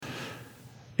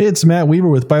It's Matt Weaver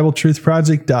with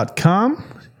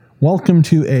BibleTruthProject.com. Welcome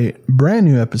to a brand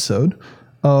new episode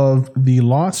of the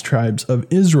Lost Tribes of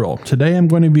Israel. Today I'm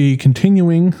going to be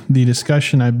continuing the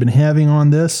discussion I've been having on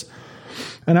this.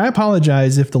 And I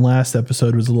apologize if the last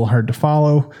episode was a little hard to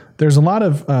follow. There's a lot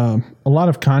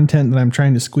of content that I'm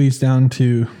trying to squeeze down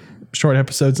to short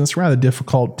episodes, and it's rather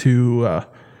difficult to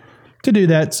do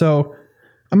that. So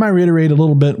I might reiterate a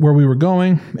little bit where we were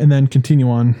going and then continue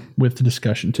on with the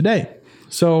discussion today.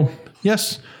 So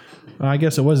yes, I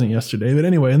guess it wasn't yesterday, but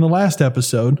anyway, in the last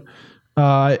episode,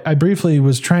 I briefly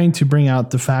was trying to bring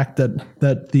out the fact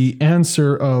that the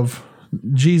answer of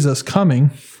Jesus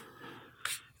coming,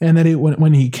 and that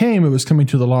when he came, it was coming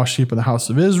to the lost sheep of the house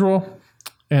of Israel,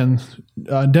 and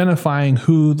identifying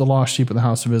who the lost sheep of the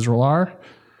house of Israel are.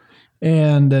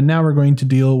 And now we're going to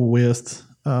deal with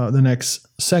the next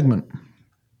segment.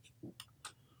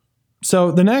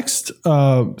 So the next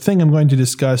thing I'm going to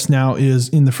discuss now is,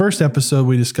 in the first episode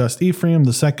we discussed Ephraim.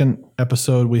 The second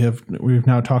episode we've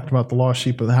now talked about the lost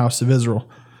sheep of the house of Israel.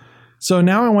 So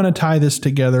now I want to tie this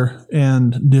together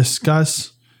and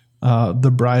discuss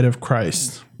the bride of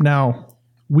Christ. Now,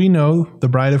 we know the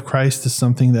bride of Christ is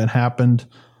something that happened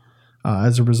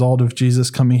as a result of Jesus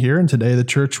coming here, and today the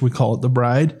church, we call it the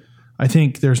bride. I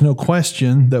think there's no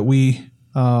question that we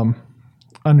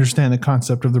understand the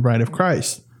concept of the bride of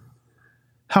Christ.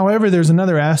 However, there's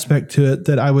another aspect to it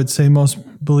that I would say most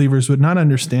believers would not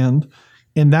understand,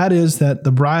 and that is that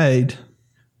the bride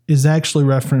is actually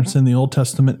referenced in the Old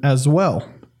Testament as well.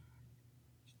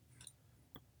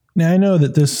 Now, I know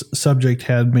that this subject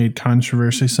had made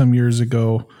controversy some years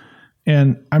ago,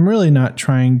 and I'm really not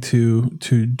trying to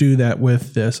do that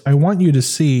with this. I want you to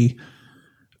see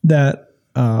that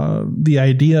the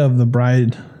idea of the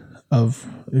bride of,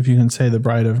 if you can say the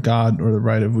bride of God, or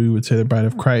we would say the bride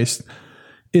of Christ,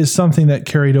 is something that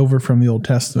carried over from the Old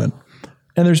Testament.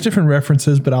 And there's different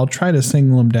references, but I'll try to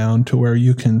single them down to where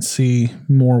you can see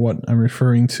more what I'm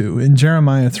referring to. In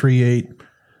Jeremiah 3:8,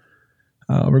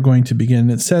 we're going to begin.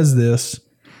 It says this: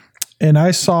 "And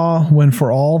I saw when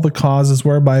for all the causes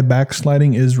whereby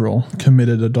backsliding Israel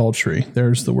committed adultery."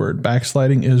 There's the word,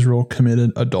 backsliding Israel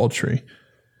committed adultery.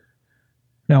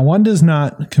 Now, one does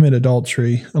not commit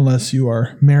adultery unless you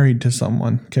are married to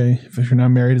someone, okay? If you're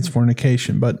not married, it's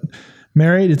fornication, but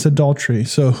married, it's adultery.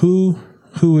 So who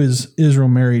is Israel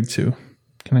married to?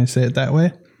 Can I say it that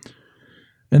way?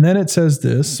 And then it says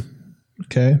this,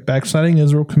 okay, backsliding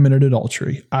Israel committed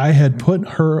adultery. "I had put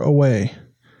her away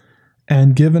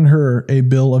and given her a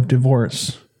bill of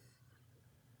divorce."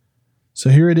 So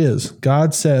here it is.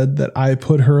 God said that I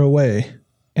put her away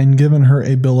and given her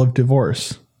a bill of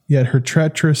divorce. Yet her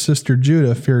treacherous sister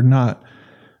Judah feared not,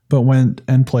 but went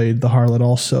and played the harlot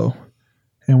also.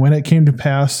 And when it came to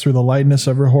pass through the lightness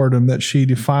of her whoredom that she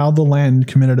defiled the land and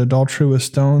committed adultery with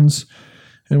stones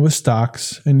and with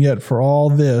stocks, and yet for all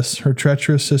this her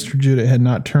treacherous sister Judah had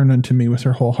not turned unto me with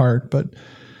her whole heart, but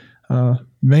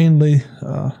vainly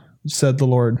said the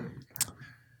Lord.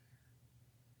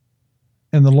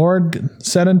 And the Lord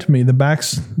said unto me, the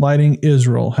backsliding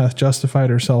Israel hath justified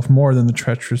herself more than the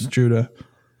treacherous Judah.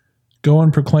 Go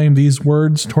and proclaim these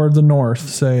words toward the north,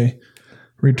 say,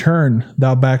 Return,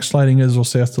 thou backsliding Israel,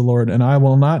 saith the Lord, and I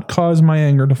will not cause my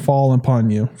anger to fall upon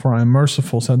you, for I am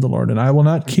merciful, said the Lord, and I will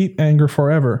not keep anger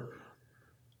forever.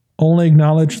 Only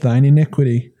acknowledge thine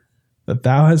iniquity, that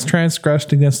thou hast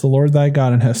transgressed against the Lord thy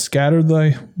God, and hast scattered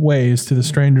thy ways to the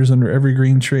strangers under every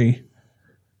green tree,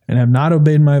 and have not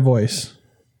obeyed my voice.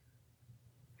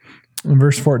 In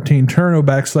verse 14, Turn, O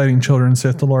backsliding children,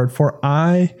 saith the Lord, for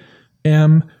I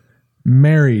am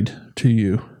married to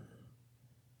you.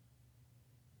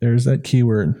 There's that key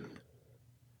word.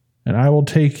 And I will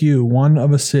take you, one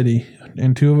of a city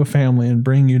and two of a family, and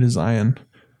bring you to Zion.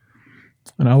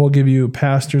 And I will give you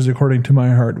pastors according to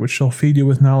my heart, which shall feed you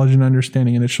with knowledge and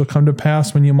understanding. And it shall come to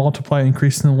pass when you multiply and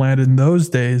increase in the land in those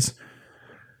days,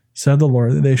 said the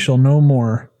Lord, that they shall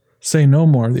say no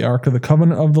more, the ark of the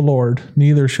covenant of the Lord,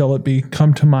 neither shall it be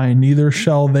come to mind, neither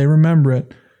shall they remember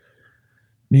it,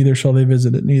 neither shall they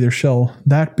visit it, neither shall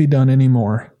that be done any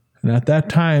more. And at that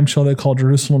time shall they call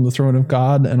Jerusalem the throne of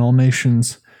God, and all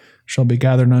nations shall be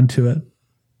gathered unto it.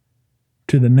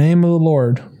 To the name of the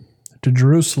Lord, to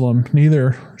Jerusalem,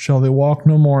 neither shall they walk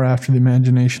no more after the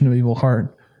imagination of evil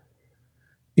heart.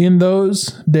 In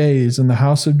those days, in the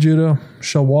house of Judah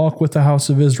shall walk with the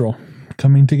house of Israel,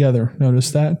 coming together.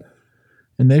 Notice that.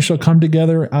 And they shall come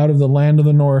together out of the land of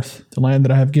the north, the land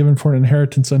that I have given for an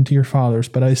inheritance unto your fathers.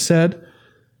 But I said,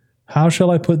 How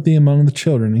shall I put thee among the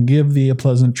children, and give thee a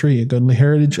pleasant tree, a goodly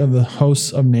heritage of the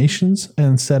hosts of nations?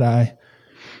 And said I,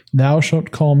 Thou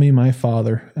shalt call me my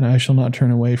father, and I shall not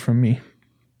turn away from me.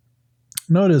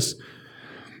 Notice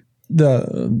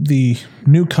the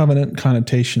new covenant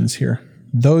connotations here.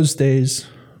 Those days,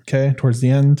 okay, towards the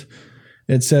end,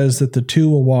 it says that the two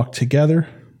will walk together,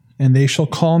 and they shall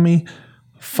call me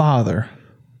Father.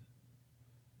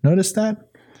 Notice that?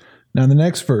 Now, the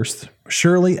next verse,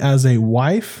 surely as a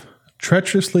wife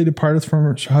treacherously departeth from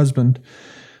her husband,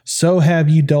 so have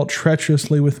ye dealt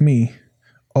treacherously with me,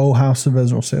 O house of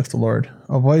Israel, saith the Lord.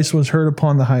 A voice was heard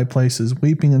upon the high places,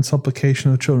 weeping and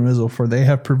supplication of the children of Israel, for they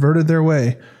have perverted their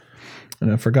way, and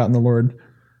have forgotten the Lord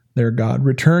their God.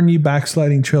 Return, ye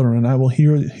backsliding children, and I will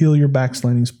heal your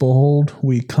backslidings. Behold,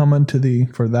 we come unto thee,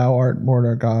 for thou art Lord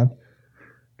our God.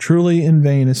 Truly in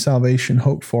vain is salvation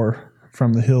hoped for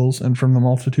from the hills and from the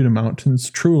multitude of mountains.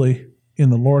 Truly in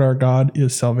the Lord our God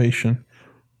is salvation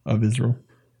of Israel.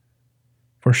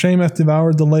 For shame hath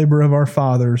devoured the labor of our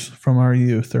fathers from our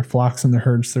youth, their flocks and their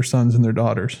herds, their sons and their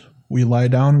daughters. We lie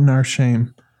down in our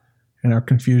shame, and our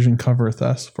confusion covereth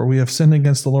us. For we have sinned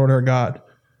against the Lord our God.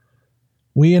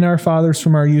 We and our fathers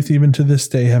from our youth even to this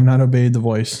day have not obeyed the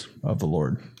voice of the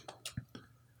Lord.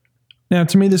 Now,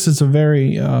 to me, this is a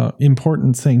very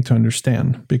important thing to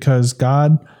understand, because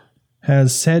God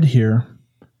has said here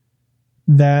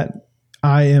that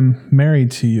I am married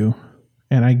to you,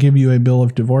 and I give you a bill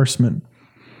of divorcement.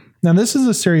 Now, this is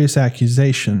a serious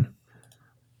accusation.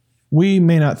 We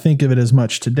may not think of it as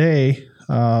much today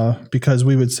because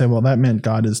we would say, well, that meant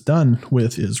God is done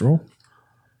with Israel.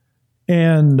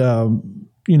 And,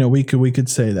 we could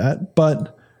say that.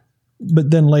 But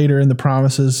then later in the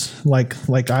promises,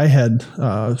 like I had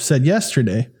said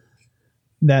yesterday,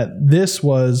 that this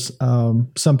was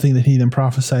something that he then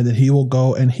prophesied that he will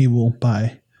go and he will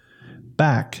buy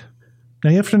back. Now,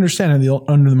 you have to understand,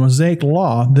 under the Mosaic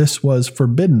law, this was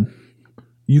forbidden.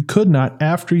 You could not,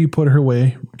 after you put her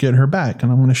away, get her back.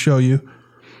 And I'm going to show you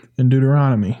in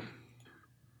Deuteronomy.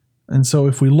 And so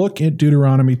if we look at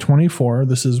Deuteronomy 24,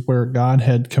 this is where God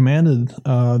had commanded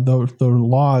the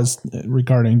laws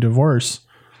regarding divorce.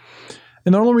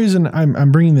 And the only reason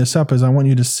I'm bringing this up is I want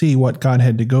you to see what God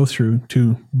had to go through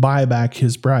to buy back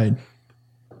his bride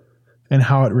and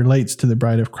how it relates to the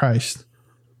bride of Christ.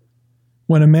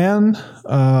 When a man,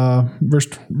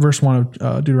 verse 1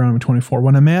 of Deuteronomy 24,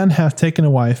 when a man hath taken a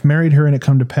wife, married her, and it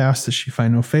come to pass that she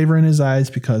find no favor in his eyes,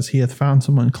 because he hath found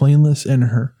some uncleanness in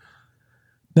her,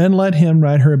 then let him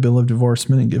write her a bill of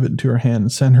divorcement and give it into her hand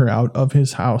and send her out of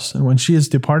his house. And when she is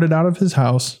departed out of his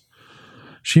house,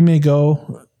 she may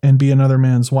go and be another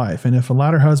man's wife. And if a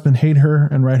latter husband hate her,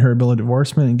 and write her a bill of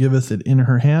divorcement and giveth it in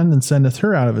her hand and sendeth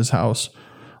her out of his house,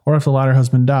 or if the latter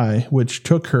husband die, which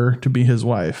took her to be his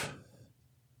wife.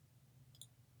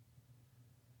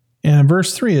 And in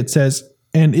verse 3 it says,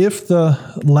 and if the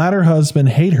latter husband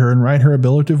hate her, and write her a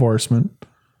bill of divorcement,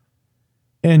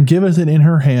 and giveth it in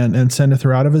her hand, and sendeth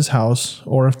her out of his house,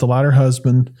 or if the latter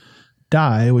husband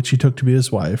die, which he took to be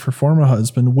his wife, her former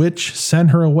husband, which sent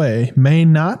her away, may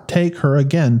not take her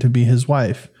again to be his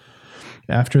wife.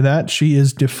 After that she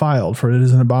is defiled, for it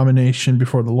is an abomination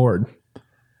before the Lord.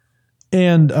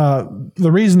 And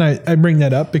the reason I bring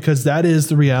that up, because that is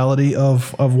the reality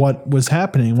of what was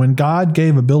happening. When God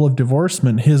gave a bill of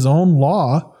divorcement, his own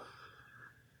law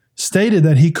stated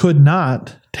that he could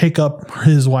not take up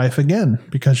his wife again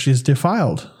because she's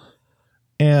defiled.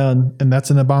 And that's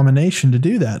an abomination to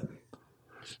do that.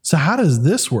 So how does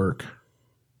this work?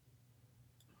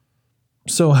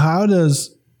 So how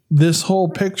does this whole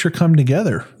picture come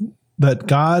together? That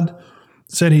God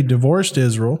said he divorced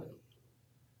Israel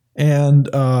and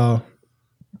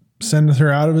sendeth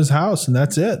her out of his house, and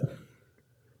that's it.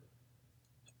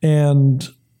 And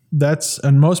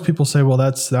most people say, well,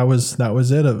 that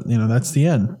was it. That's the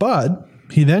end. But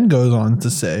he then goes on to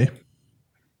say,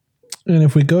 and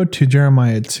if we go to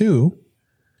Jeremiah 2,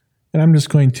 and I'm just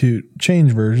going to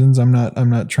change versions. I'm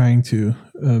not trying to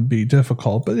be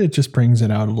difficult, but it just brings it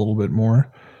out a little bit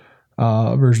more.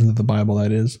 Versions of the Bible,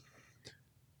 that is.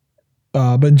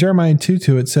 But in Jeremiah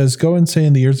 2:2, it says, go and say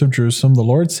in the ears of Jerusalem, the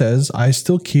Lord says, I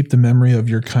still keep the memory of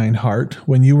your kind heart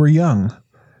when you were young,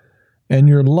 and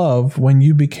your love when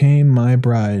you became my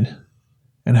bride,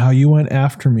 and how you went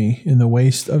after me in the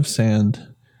waste of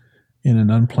sand in an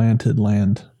unplanted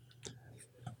land.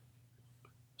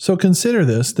 So consider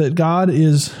this, that God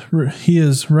is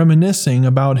reminiscing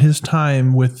about his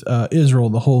time with Israel,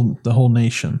 the whole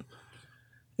nation,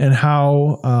 and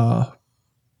how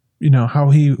how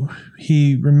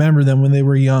he remembered them when they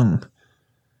were young,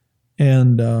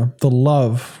 and the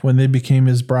love when they became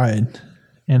his bride,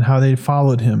 and how they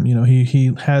followed him.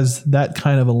 He has that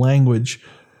kind of a language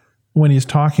when he's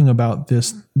talking about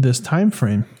this time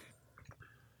frame.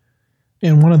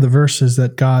 And one of the verses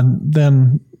that God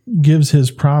then gives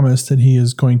his promise that he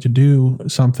is going to do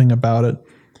something about it.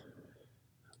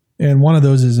 And one of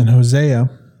those is in Hosea.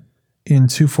 In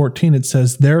 2:14 it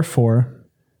says, "Therefore,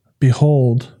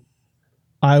 behold,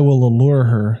 I will allure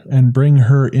her and bring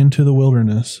her into the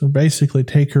wilderness." So basically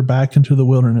take her back into the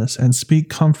wilderness and speak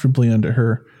comfortably unto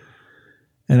her.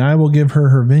 "And I will give her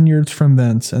her vineyards from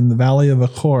thence, and the valley of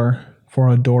Achor for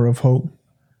a door of hope.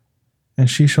 And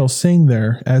she shall sing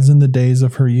there as in the days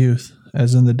of her youth,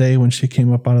 as in the day when she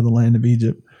came up out of the land of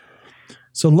Egypt."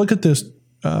 So look at this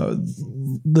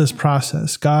this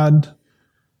process. God,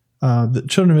 the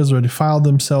children of Israel defiled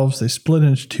themselves. They split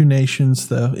into two nations.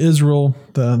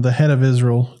 The head of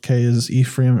Israel, okay, is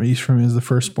Ephraim. Ephraim is the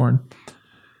firstborn.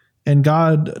 And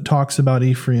God talks about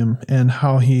Ephraim and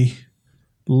how he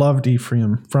loved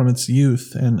Ephraim from its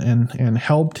youth and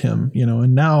helped him,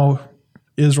 and now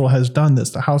Israel has done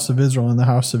this. The house of Israel and the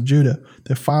house of Judah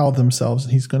defiled themselves,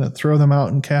 and he's going to throw them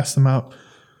out and cast them out.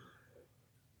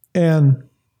 And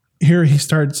here he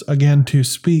starts again to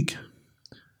speak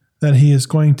that he is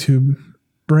going to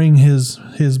bring his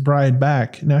bride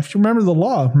back. Now, if you remember the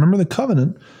law, remember the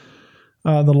covenant,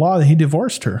 the law that he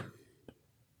divorced her.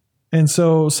 And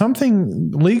so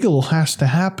something legal has to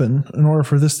happen in order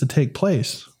for this to take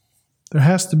place. There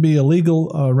has to be a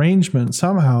legal arrangement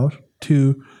somehow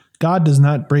to God does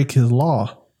not break his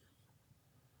law.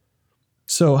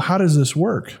 So how does this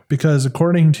work? Because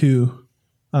according to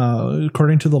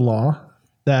the law,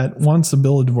 that once a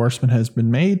bill of divorcement has been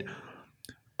made,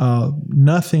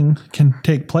 nothing can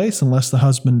take place unless the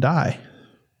husband die.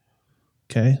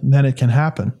 Okay, then it can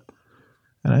happen.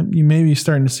 And you may be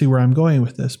starting to see where I'm going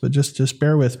with this, but just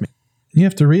bear with me. You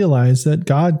have to realize that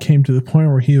God came to the point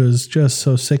where he was just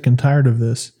so sick and tired of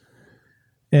this.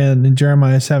 And in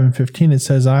Jeremiah 7:15, it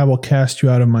says, "I will cast you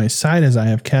out of my sight as I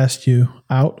have cast you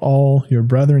out all your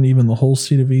brethren, even the whole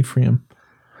seed of Ephraim.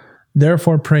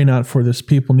 Therefore pray not for this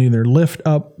people, neither lift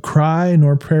up cry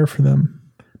nor prayer for them.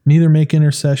 Neither make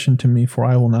intercession to me, for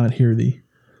I will not hear thee."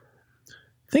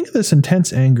 Think of this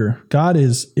intense anger. God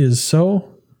is so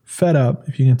fed up,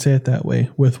 if you can say it that way,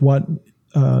 with what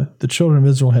the children of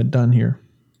Israel had done here.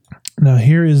 Now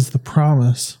here is the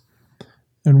promise,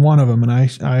 and one of them, and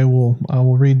I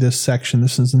will read this section.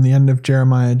 This is in the end of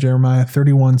Jeremiah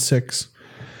 31:6,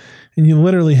 and you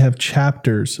literally have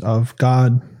chapters of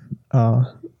God.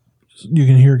 You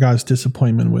can hear God's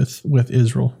disappointment with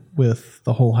Israel, with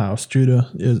the whole house, Judah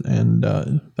and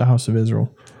the house of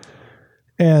Israel.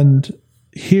 And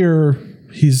here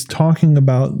he's talking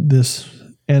about this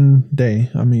end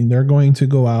day. I mean, they're going to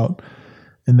go out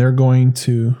and they're going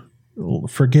to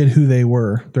forget who they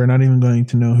were. They're not even going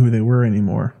to know who they were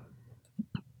anymore.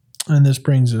 And this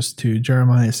brings us to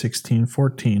Jeremiah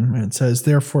 16:14. And it says,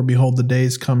 "Therefore, behold, the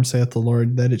days come, saith the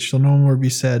Lord, that it shall no more be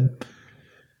said,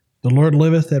 The Lord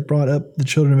liveth that brought up the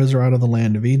children of Israel out of the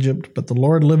land of Egypt, but the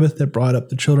Lord liveth that brought up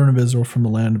the children of Israel from the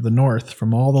land of the north,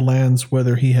 from all the lands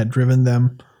whither he had driven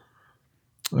them.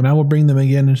 And I will bring them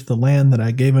again into the land that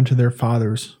I gave unto their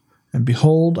fathers. And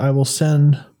behold, I will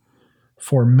send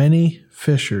for many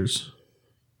fishers,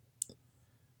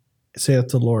 saith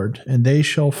the Lord, and they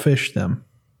shall fish them.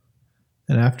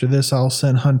 And after this I'll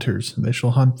send hunters, and they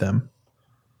shall hunt them.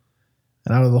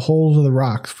 And out of the holes of the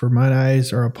rocks, for mine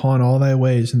eyes are upon all thy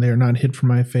ways, and they are not hid from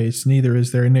my face, neither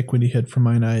is their iniquity hid from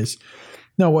mine eyes."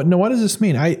 Now, what does this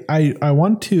mean? I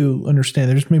want to understand,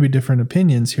 there's maybe different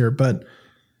opinions here, but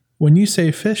when you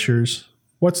say fishers,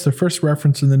 what's the first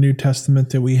reference in the New Testament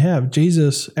that we have?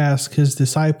 Jesus asked his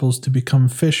disciples to become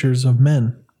fishers of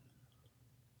men.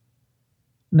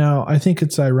 Now, I think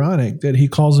it's ironic that he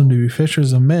calls them to be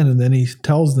fishers of men, and then he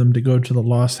tells them to go to the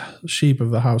lost sheep of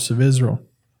the house of Israel,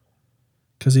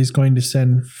 because he's going to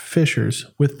send fishers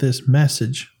with this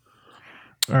message.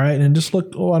 All right, and just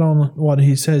look what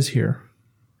he says here.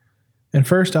 "And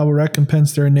first I will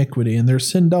recompense their iniquity, and their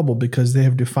sin double, because they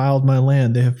have defiled my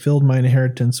land. They have filled mine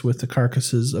inheritance with the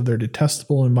carcasses of their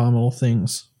detestable and abominable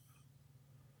things.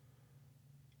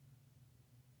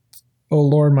 O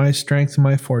Lord, my strength and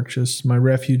my fortress, my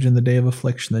refuge in the day of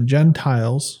affliction. The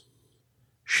Gentiles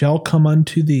shall come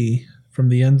unto thee from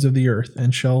the ends of the earth,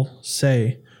 and shall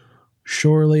say,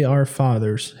 Surely our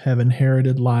fathers have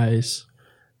inherited lies,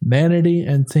 vanity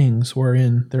and things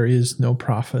wherein there is no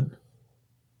profit.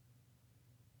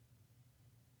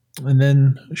 And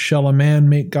then shall a man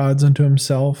make gods unto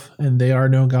himself, and they are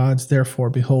no gods. Therefore,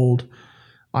 behold,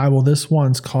 I will this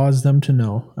once cause them to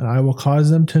know, and I will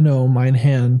cause them to know mine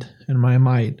hand and my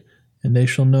might, and they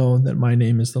shall know that my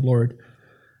name is the Lord."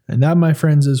 And that, my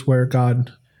friends, is where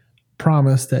God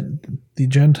promised that the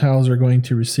Gentiles are going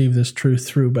to receive this truth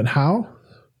through. But how?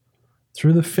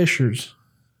 Through the fishers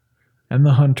and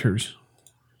the hunters.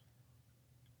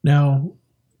 Now,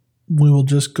 we will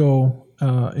just go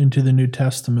into the New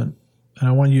Testament, and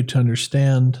I want you to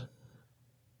understand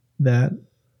that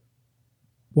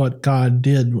what God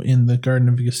did in the Garden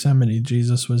of Gethsemane,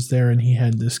 Jesus was there and he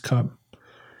had this cup.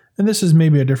 And this is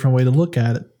maybe a different way to look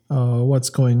at it, what's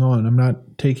going on. I'm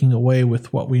not taking away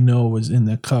with what we know was in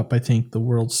the cup. I think the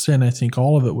world's sin, I think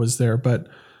all of it was there. But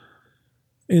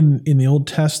in the Old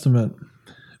Testament,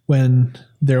 when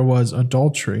there was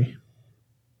adultery,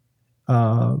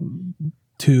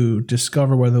 to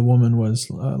discover whether the woman was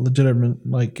legitimate,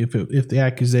 like if the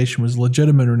accusation was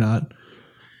legitimate or not,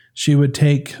 she would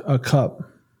take a cup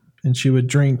and she would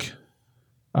drink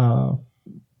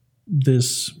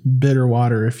this bitter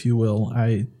water, if you will.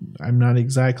 I'm not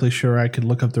exactly sure. I could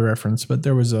look up the reference, but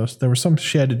there was something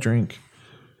she had to drink.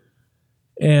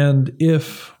 And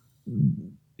if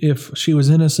she was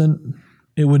innocent,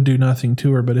 it would do nothing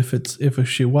to her. But if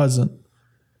she wasn't,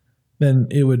 then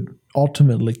it would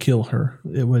ultimately kill her.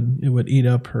 It would eat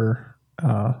up her,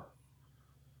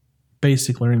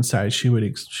 basically her inside. She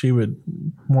would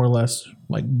more or less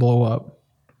like blow up,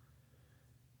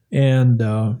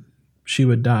 and she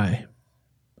would die.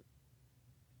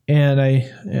 And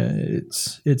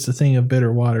it's the thing of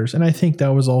bitter waters, and I think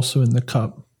that was also in the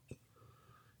cup.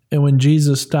 And when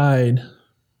Jesus died,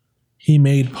 he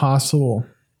made possible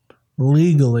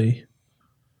legally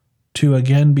to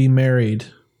again be married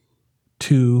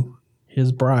to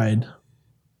his bride.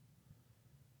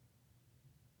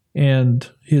 And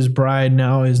his bride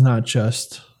now is not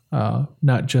just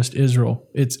Israel.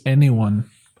 It's anyone.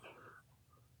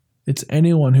 It's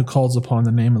anyone who calls upon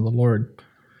the name of the Lord.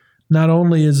 Not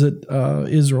only is it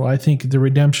Israel, I think the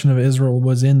redemption of Israel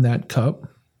was in that cup.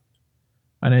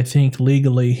 And I think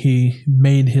legally he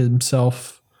made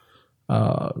himself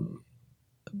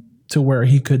to where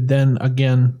he could then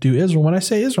again do Israel. When I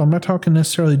say Israel, I'm not talking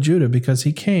necessarily Judah, because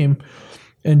he came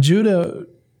and Judah,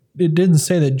 it didn't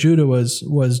say that Judah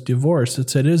was divorced. It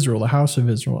said Israel, the house of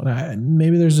Israel. And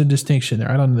maybe there's a distinction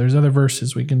there. I don't know. There's other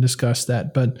verses. We can discuss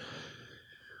that. But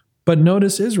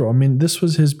notice Israel. I mean, this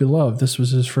was his beloved. This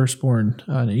was his firstborn,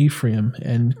 Ephraim.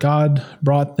 And God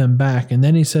brought them back. And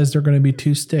then he says they're going to be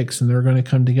two sticks and they're going to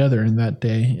come together in that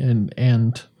day.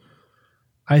 And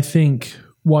I think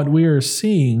what we are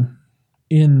seeing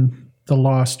in the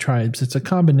lost tribes, it's a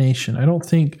combination. I don't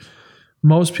think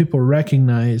most people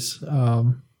recognize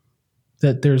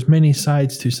that there's many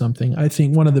sides to something. I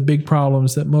think one of the big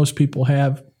problems that most people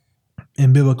have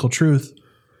in biblical truth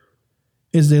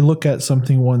is they look at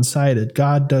something one-sided.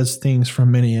 God does things from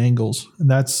many angles,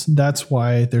 and that's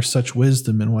why there's such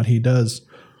wisdom in what he does.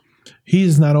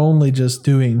 He's not only just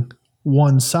doing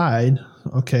one side,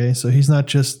 okay, so he's not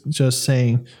just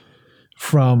saying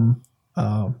from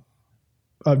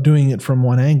doing it from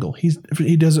one angle.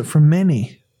 He does it from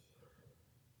many.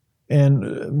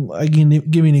 And again,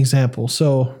 give you an example.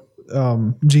 So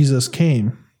Jesus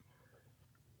came.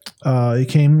 He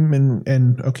came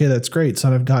and okay, that's great.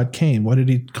 Son of God came. What did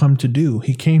he come to do?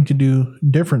 He came to do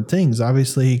different things.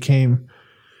 Obviously, he came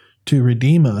to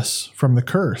redeem us from the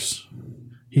curse.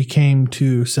 He came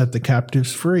to set the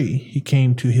captives free. He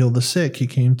came to heal the sick. He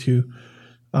came to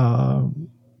cleanse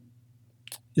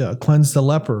the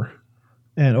leper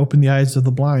and open the eyes of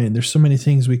the blind. There's so many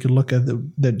things we could look at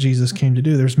that Jesus came to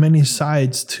do. There's many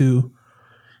sides to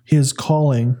his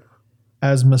calling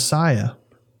as Messiah.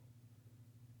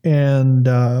 And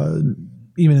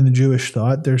even in the Jewish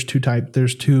thought, there's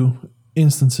two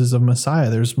instances of Messiah.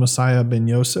 There's Messiah ben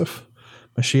Yosef,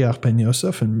 Mashiach ben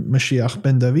Yosef, and Mashiach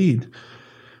ben David.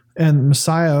 And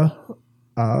Messiah,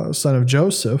 son of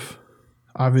Joseph,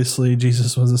 obviously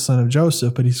Jesus was the son of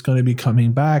Joseph, but he's going to be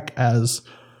coming back as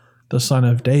the son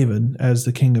of David, as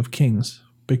the King of Kings,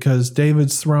 because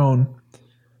David's throne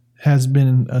has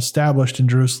been established in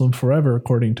Jerusalem forever,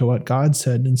 according to what God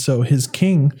said. And so his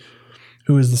king,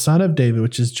 who is the son of David,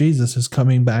 which is Jesus, is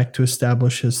coming back to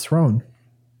establish his throne.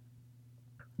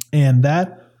 And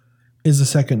that is the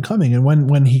second coming. And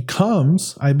when he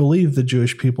comes, I believe the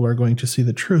Jewish people are going to see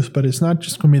the truth, but it's not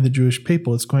just going to be the Jewish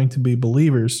people. It's going to be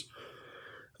believers.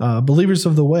 Believers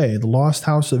of the way, the lost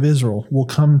house of Israel, will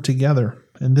come together,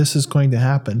 and this is going to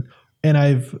happen. And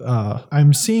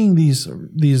I'm seeing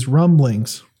these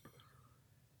rumblings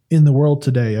in the world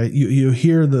today. You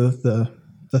hear the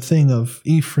thing of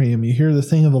Ephraim, you hear the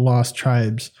thing of the lost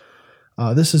tribes.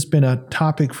 This has been a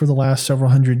topic for the last several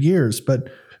hundred years, but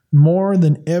more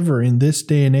than ever in this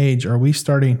day and age are we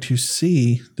starting to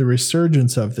see the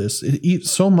resurgence of this.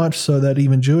 So much so that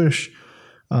even Jewish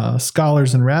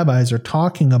scholars and rabbis are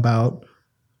talking about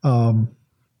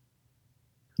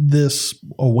this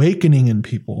awakening in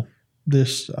people,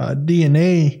 this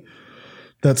DNA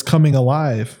that's coming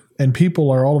alive. And people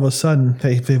are all of a sudden,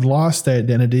 they've lost their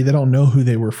identity. They don't know who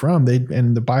they were from.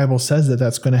 And the Bible says that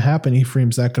that's going to happen.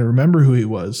 Ephraim's not going to remember who he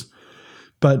was.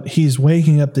 But he's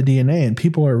waking up the DNA, and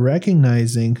people are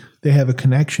recognizing they have a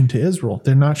connection to Israel.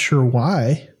 They're not sure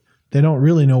why. They don't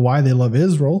really know why they love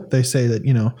Israel. They say that,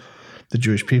 the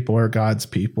Jewish people are God's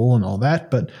people and all that,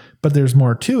 but there's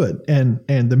more to it. And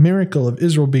the miracle of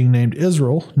Israel being named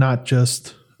Israel, not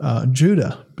just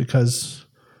Judah, because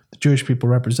the Jewish people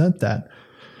represent that.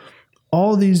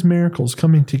 All these miracles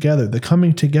coming together, the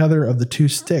coming together of the two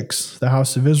sticks, the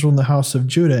house of Israel and the house of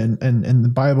Judah, and the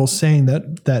Bible saying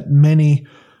that many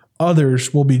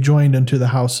others will be joined unto the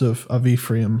house of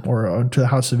Ephraim, or unto the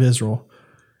house of Israel,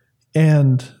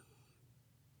 and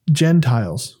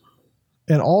Gentiles.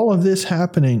 And all of this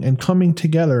happening and coming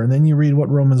together, and then you read what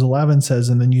Romans 11 says,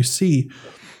 and then you see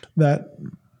that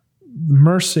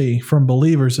mercy from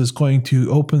believers is going to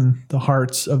open the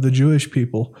hearts of the Jewish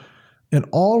people. And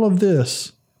all of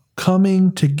this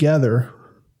coming together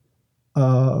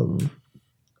from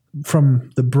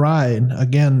the bride,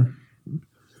 again,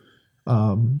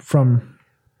 from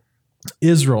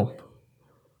Israel,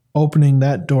 opening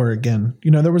that door again.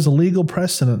 There was a legal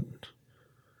precedent.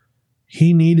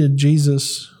 He needed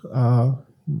Jesus,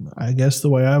 I guess the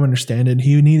way I understand it,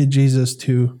 he needed Jesus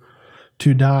to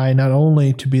die, not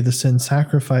only to be the sin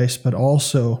sacrifice, but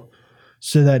also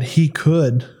so that he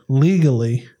could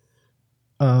legally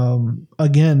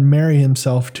again marry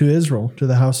himself to Israel, to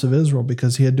the house of Israel,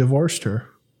 because he had divorced her.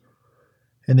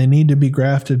 And they need to be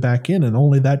grafted back in, and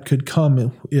only that could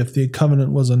come if the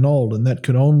covenant was annulled, and that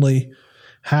could only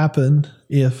happen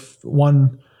if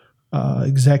one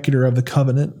executor of the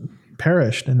covenant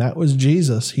perished, and that was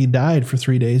Jesus. He died for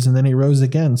 3 days, and then he rose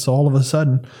again. So all of a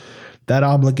sudden, that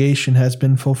obligation has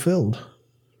been fulfilled.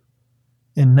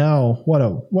 And now, what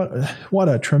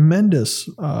a tremendous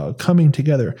coming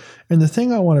together. And the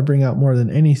thing I want to bring out more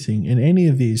than anything in any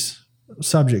of these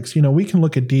subjects, we can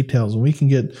look at details and we can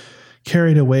get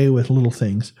carried away with little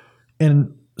things.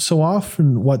 And so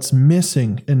often what's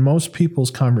missing in most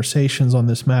people's conversations on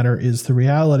this matter is the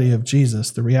reality of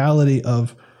Jesus, the reality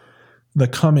of the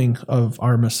coming of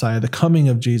our Messiah, the coming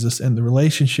of Jesus, and the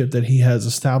relationship that he has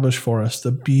established for us,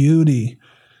 the beauty,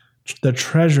 the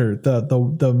treasure,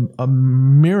 the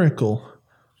miracle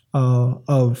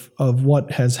of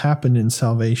what has happened in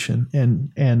salvation,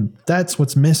 and that's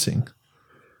what's missing.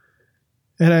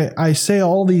 And I say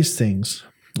all these things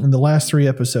in the last 3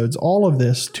 episodes, all of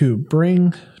this to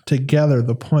bring together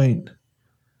the point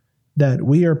that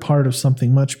we are part of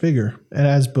something much bigger. And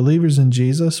as believers in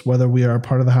Jesus, whether we are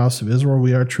part of the house of Israel,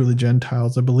 we are truly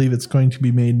Gentiles, I believe it's going to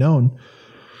be made known.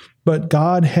 But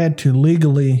God had to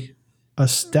legally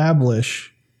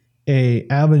establish an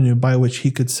avenue by which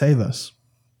he could save us.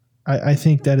 I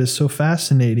think that is so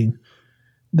fascinating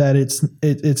that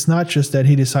it's not just that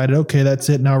he decided, okay, that's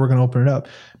it, now we're going to open it up.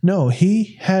 No,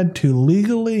 he had to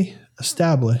legally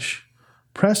establish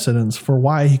precedents for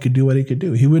why he could do what he could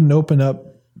do. He wouldn't open up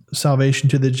salvation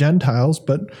to the Gentiles,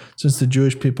 but since the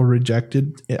Jewish people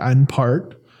rejected, in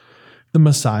part, the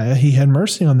Messiah, he had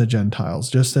mercy on the Gentiles,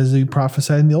 just as he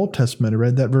prophesied in the Old Testament. I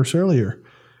read that verse earlier.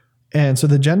 And so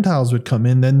the Gentiles would come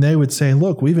in, then they would say,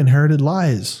 look, we've inherited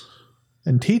lies,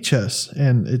 and teach us.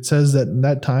 And it says that in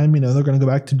that time, they're going to go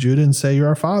back to Judah and say, you're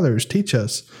our fathers, teach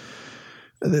us.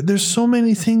 There's so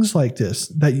many things like this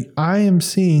that I am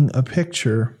seeing a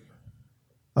picture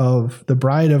of the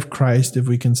bride of Christ, if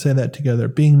we can say that together,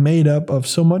 being made up of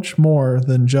so much more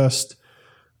than just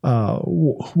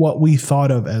what we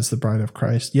thought of as the bride of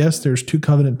Christ. Yes, there's 2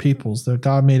 covenant peoples. That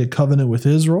God made a covenant with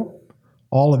Israel,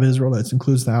 all of Israel. That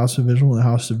includes the house of Israel and the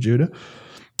house of Judah.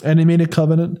 And he made a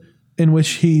covenant in which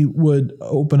he would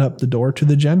open up the door to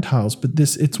the Gentiles. But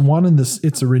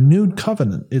it's a renewed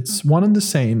covenant. It's one and the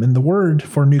same. And the word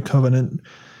for new covenant,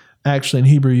 actually in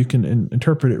Hebrew, you can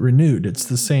interpret it renewed. It's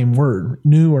the same word.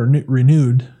 New or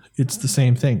renewed, it's the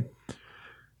same thing.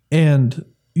 And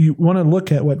you want to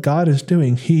look at what God is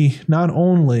doing. He not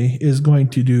only is going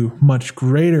to do much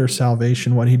greater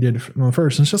salvation, what he did from the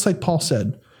first. It's just like Paul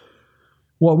said,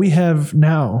 what we have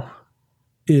now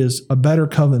is a better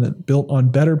covenant built on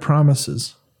better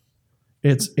promises.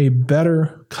 It's a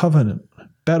better covenant,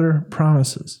 better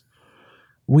promises.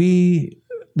 We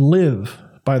live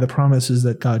by the promises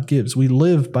that God gives. We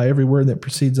live by every word that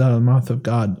proceeds out of the mouth of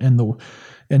God.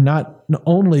 And not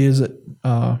only is it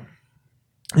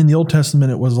in the Old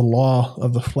Testament, it was a law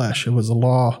of the flesh. It was a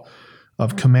law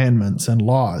of commandments and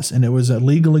laws, and it was a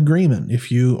legal agreement.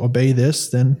 If you obey this,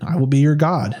 then I will be your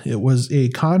God. It was a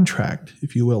contract,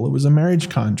 if you will. It was a marriage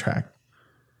contract.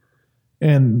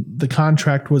 And the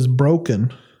contract was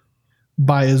broken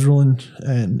by Israel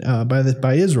and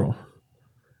by Israel.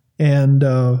 And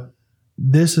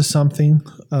this is something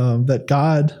that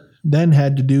God then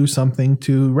had to do something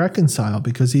to reconcile,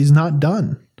 because he's not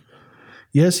done.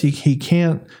 Yes, he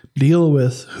can't deal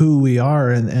with who we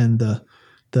are and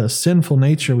the sinful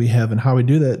nature we have and how we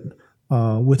do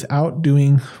that without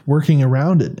working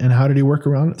around it. And how did he work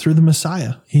around it? Through the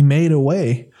Messiah. He made a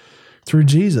way through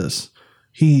Jesus.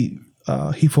 He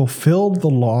fulfilled the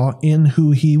law in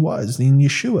who he was, in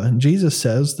Yeshua. And Jesus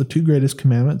says the two greatest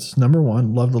commandments: number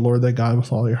one, love the Lord thy God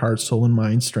with all your heart, soul, and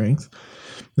mind, strength.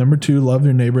 Number two, love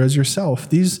your neighbor as yourself.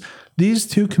 These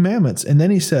two commandments. And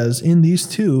then he says, in these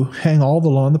two hang all the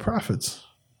law and the prophets.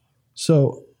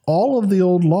 So all of the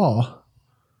old law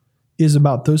is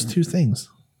about those two things: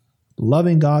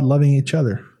 loving God, loving each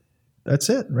other. That's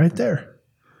it right there.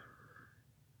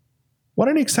 What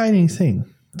an exciting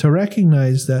thing to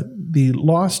recognize that the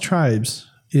lost tribes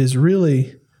is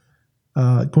really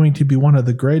going to be one of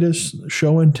the greatest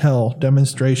show and tell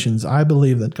demonstrations I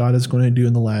believe that God is going to do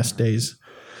in the last days.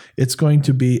 It's going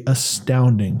to be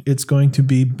astounding. It's going to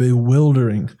be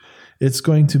bewildering. It's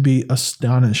going to be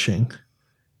astonishing.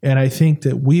 And I think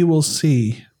that we will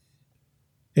see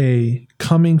a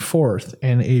coming forth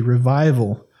and a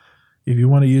revival, if you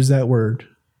want to use that word,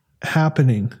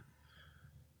 happening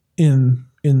in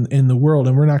the world,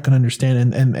 and we're not going to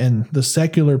understand. And the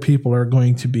secular people are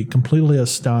going to be completely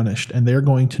astonished, and they're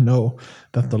going to know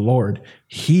that the Lord,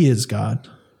 he is God.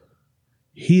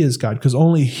 He is God, because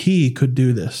only he could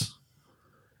do this.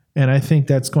 And I think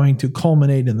that's going to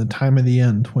culminate in the time of the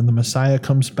end, when the Messiah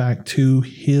comes back to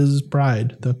his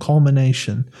bride, the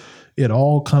culmination. It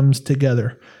all comes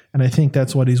together. And I think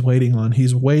that's what he's waiting on.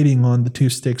 He's waiting on the two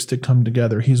sticks to come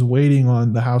together. He's waiting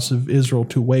on the house of Israel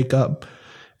to wake up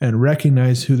and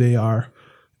recognize who they are,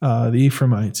 the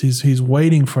Ephraimites. He's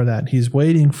waiting for that. He's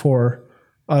waiting for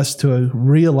us to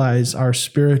realize our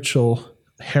spiritual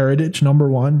heritage, number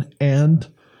one, and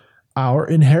our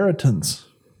inheritance.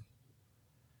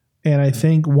 And I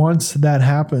think once that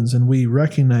happens and we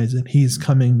recognize it, he's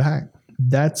coming back.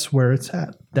 That's where it's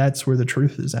at. That's where the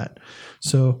truth is at.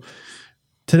 So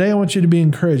today I want you to be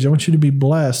encouraged. I want you to be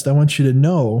blessed. I want you to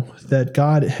know that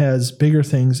God has bigger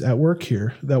things at work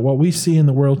here, that what we see in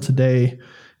the world today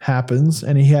happens,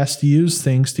 and he has to use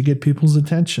things to get people's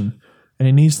attention. And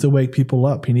he needs to wake people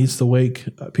up. He needs to wake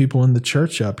people in the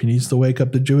church up. He needs to wake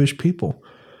up the Jewish people.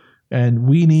 And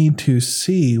we need to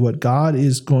see what God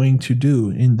is going to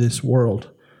do in this world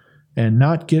and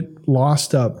not get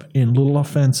lost up in little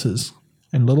offenses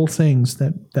and little things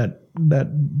that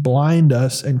blind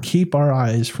us and keep our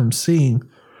eyes from seeing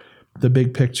the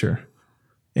big picture.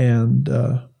 And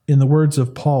in the words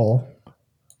of Paul,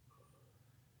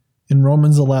 in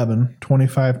Romans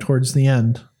 11:25, towards the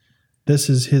end, this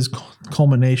is his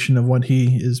culmination of what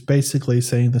he is basically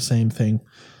saying the same thing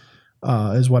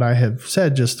as what I have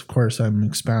said. Just, of course, I'm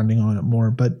expounding on it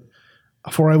more. But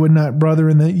for I would not,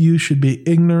 brethren, that you should be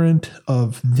ignorant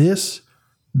of this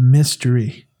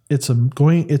mystery. It's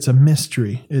a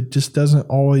mystery. It just doesn't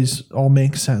always all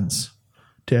make sense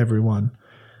to everyone.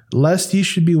 Lest ye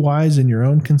should be wise in your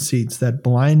own conceits, that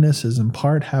blindness is in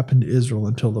part happened to Israel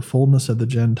until the fullness of the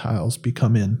Gentiles be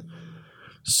come in.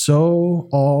 So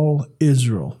all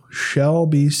Israel shall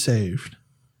be saved,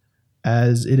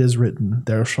 as it is written,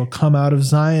 there shall come out of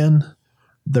Zion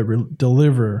the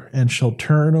deliverer, and shall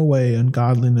turn away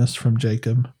ungodliness from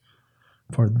Jacob.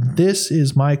 For this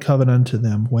is my covenant unto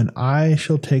them, when I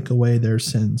shall take away their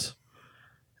sins.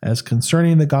 As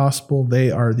concerning the gospel,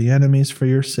 they are the enemies for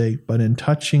your sake, but in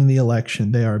touching the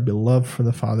election, they are beloved for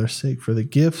the Father's sake. For the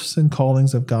gifts and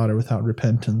callings of God are without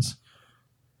repentance.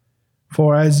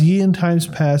 For as ye in times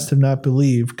past have not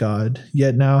believed God,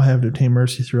 yet now have obtained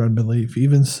mercy through unbelief,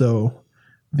 even so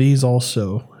these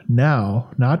also now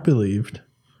not believed,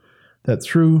 that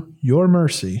through your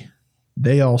mercy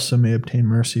they also may obtain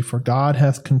mercy. For God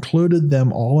hath concluded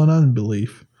them all in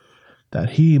unbelief,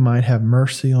 that he might have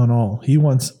mercy on all. He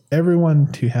wants everyone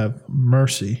to have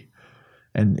mercy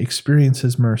and experience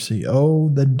his mercy. Oh,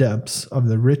 the depths of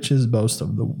the riches both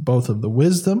of the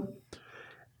wisdom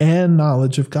and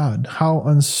knowledge of God. How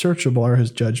unsearchable are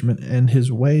his judgment, and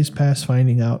his ways past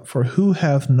finding out. For who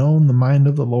hath known the mind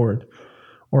of the Lord?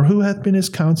 Or who hath been his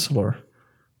counselor?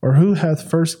 Or who hath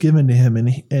first given to him,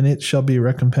 and it shall be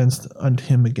recompensed unto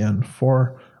him again?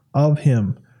 For of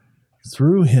him,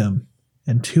 through him,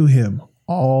 and to him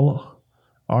all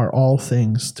are all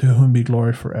things, to whom be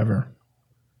glory forever.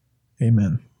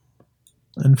 Amen.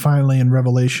 And finally, in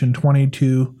Revelation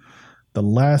 22, the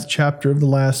last chapter of the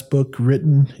last book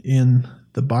written in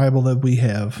the Bible that we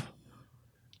have,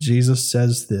 Jesus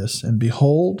says this, and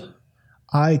behold,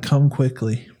 I come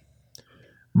quickly.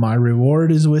 My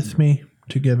reward is with me,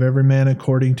 to give every man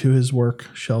according to his work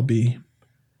shall be.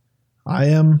 I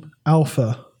am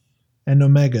Alpha and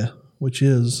Omega, which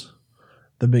is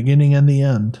the beginning and the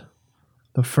end,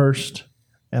 the first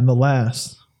and the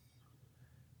last.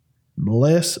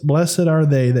 Blessed are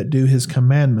they that do his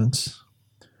commandments,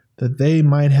 that they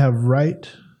might have right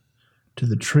to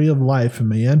the tree of life and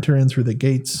may enter in through the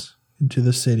gates into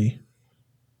the city.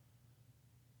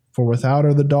 For without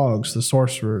are the dogs, the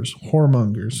sorcerers,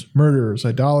 whoremongers, murderers,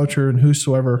 idolaters, and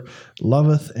whosoever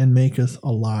loveth and maketh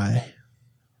a lie.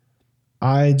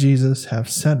 I, Jesus, have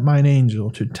sent mine angel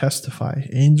to testify.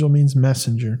 Angel means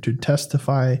messenger, to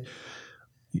testify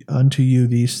unto you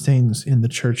these things in the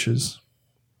churches.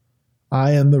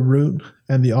 I am the root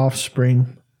and the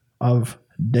offspring of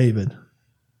David,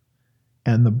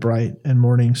 and the bright and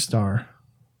morning star.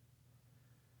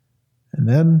 And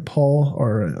then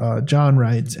John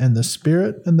writes, and the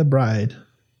Spirit and the bride,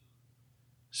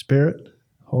 Spirit,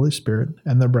 Holy Spirit,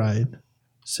 and the bride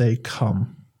say,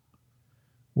 come.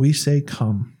 We say,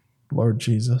 come, Lord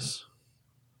Jesus.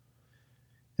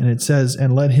 And it says,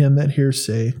 and let him that hears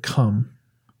say, come.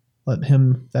 Let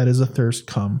him that is athirst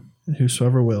come, and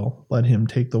whosoever will, let him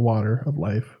take the water of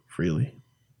life freely.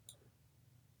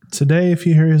 Today, if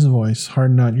you hear his voice,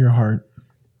 harden not your heart.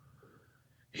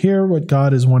 Hear what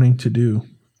God is wanting to do.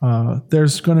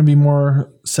 There's going to be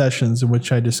more sessions in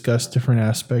which I discuss different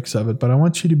aspects of it, but I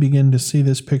want you to begin to see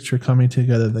this picture coming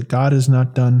together, that God is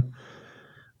not done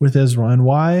with Israel, and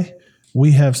why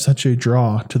we have such a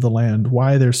draw to the land,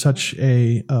 why there's such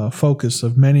a focus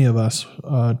of many of us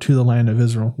to the land of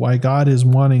Israel, why God is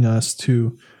wanting us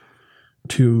to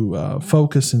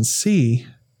focus and see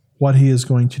what he is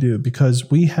going to do, because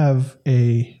we have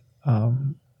been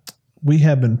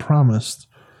promised,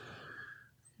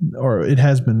 or it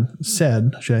has been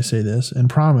said, should I say this, and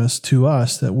promised to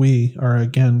us that we are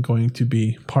again going to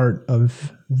be part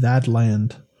of that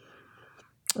land.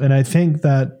 And I think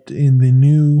that in the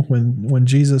new, when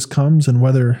Jesus comes, and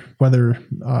whether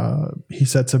he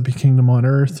sets up a kingdom on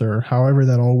earth or however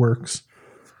that all works,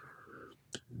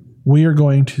 we are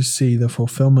going to see the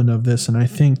fulfillment of this. And I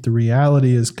think the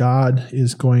reality is God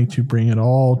is going to bring it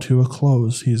all to a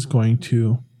close. He's going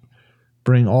to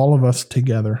bring all of us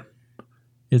together.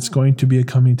 It's going to be a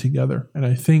coming together. And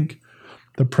I think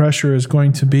the pressure is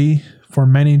going to be for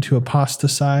many to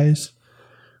apostatize,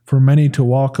 for many to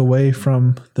walk away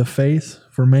from the faith,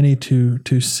 for many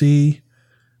to see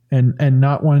and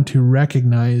not want to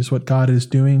recognize what God is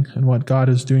doing and what God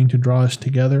is doing to draw us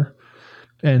together.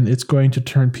 And it's going to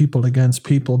turn people against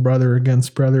people, brother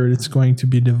against brother. It's going to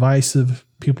be divisive.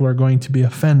 People are going to be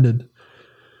offended.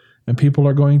 And people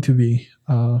are going to be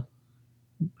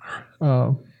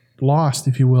lost,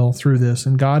 if you will, through this.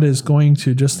 And God is going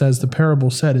to, just as the parable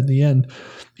said at the end,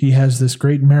 he has this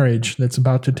great marriage that's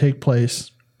about to take place.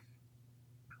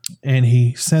 And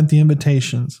he sent the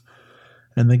invitations.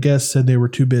 And the guests said they were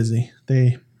too busy.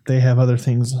 They have other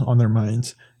things on their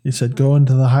minds. He said, go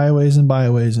into the highways and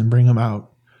byways and bring them out.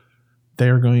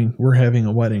 We're having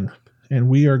a wedding, and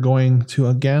we are going to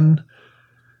again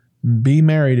be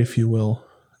married, if you will,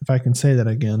 if I can say that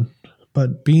again,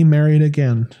 but be married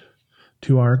again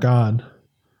to our God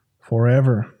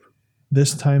forever,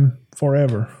 this time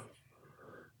forever,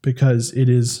 because it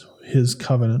is his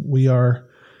covenant. We are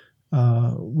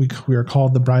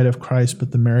called the bride of Christ,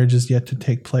 but the marriage is yet to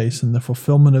take place, and the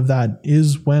fulfillment of that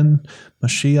is when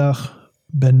Mashiach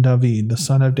ben David, the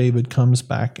son of David, comes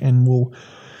back and will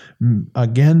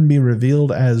again be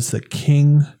revealed as the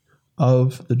King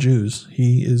of the Jews.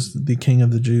 He is the King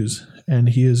of the Jews, and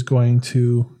he is going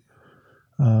to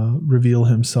reveal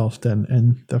himself then.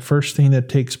 And the first thing that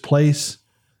takes place,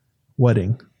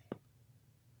 wedding.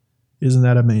 Isn't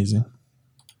that amazing?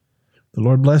 The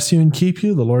Lord bless you and keep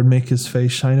you. The Lord make his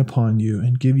face shine upon you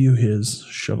and give you his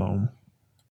shalom.